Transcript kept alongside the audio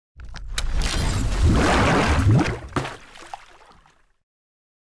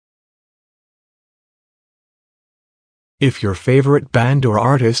If your favorite band or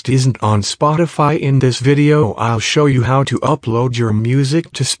artist isn't on Spotify in this video, I'll show you how to upload your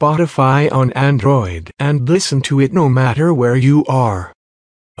music to Spotify on Android and listen to it no matter where you are.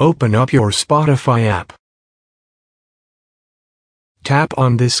 Open up your Spotify app. Tap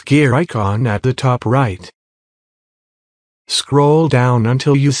on this gear icon at the top right. Scroll down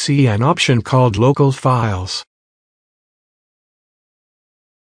until you see an option called Local Files.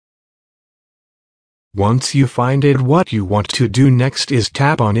 Once you find it, what you want to do next is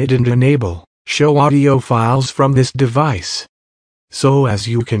tap on it and enable Show Audio Files from this device. So as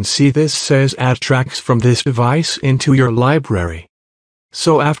you can see, this says add tracks from this device into your library.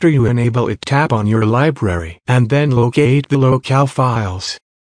 So after you enable it, tap on your library and then locate the local files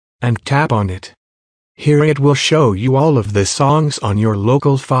and tap on it. Here it will show you all of the songs on your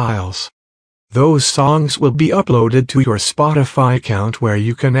local files. Those songs will be uploaded to your Spotify account where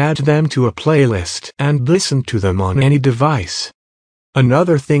you can add them to a playlist and listen to them on any device.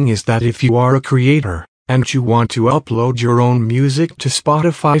 Another thing is that if you are a creator and you want to upload your own music to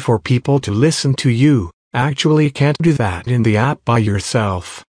Spotify for people to listen to, you actually can't do that in the app by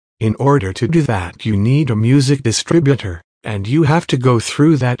yourself. In order to do that, you need a music distributor, and you have to go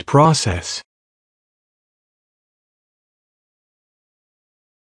through that process.